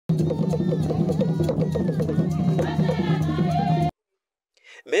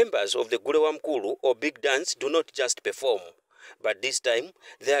Members of the Gulewa Mkulu or Big Dance do not just perform, but this time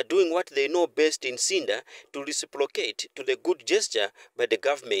they are doing what they know best in Sinda to reciprocate to the good gesture by the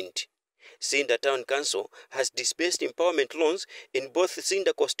government. Sinda Town Council has disbursed empowerment loans in both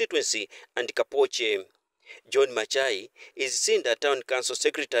Sinda constituency and Kapoche. John MACHAYI is Sinda Town Council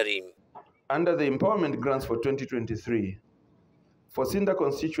Secretary. Under the empowerment grants for 2023, for Sinda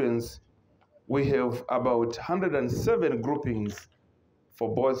constituents, we have about 107 groupings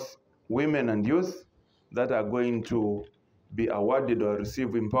for both women and youth that are going to be awarded or receive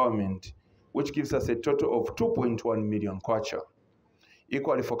empowerment, which gives us a total of 2.1 million kwacha.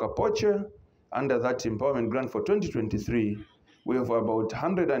 Equally for Kapoche, under that empowerment grant for 2023, we have about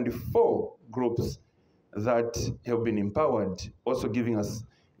 104 groups that have been empowered, also giving us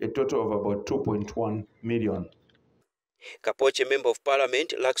a total of about 2.1 million. Kapoche Member of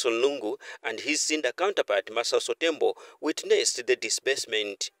Parliament LUCKSON and his Sinda counterpart MASAUSO TEMBO witnessed the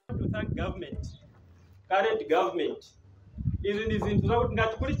disbursement. To thank government, current government,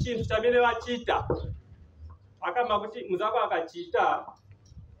 ngati kuli chinthu chamene wachita akama kuti muzako akachita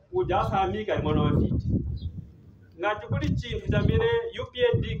ujasamika mwana wafiti. Ngati kuli chinthu chamene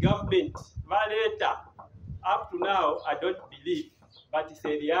UPND government valeta up to now, I don't believe, but it's a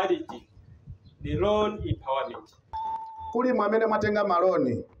reality, the loan empowerment. Kuli mwamene matenga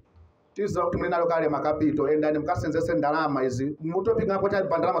maloni tiza kuti mlina lokale makapito endani mukasenzese ndalama izi mutopinga kuti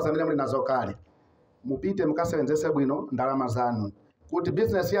ndalama zamene muli nazo kale mupite mukasenzese bwino ndalama zanu kuti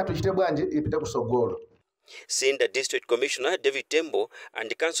business yathu chite bwanji ipite kusogolo. Sinda District Commissioner David Tembo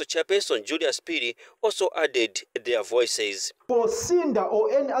and Council Chairperson Julius Piri also added their voices. For Sinda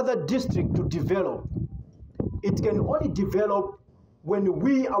or any other district to develop, it can only develop when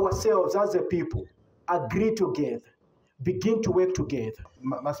we ourselves as a people agree together, begin to work together.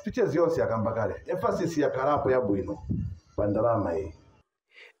 Ma speeches yonse yakambakale emphasis ya karapo ya bwino bandalama hii.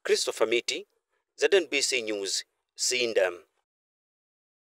 Christopher Miti, ZNBC News, Sinda.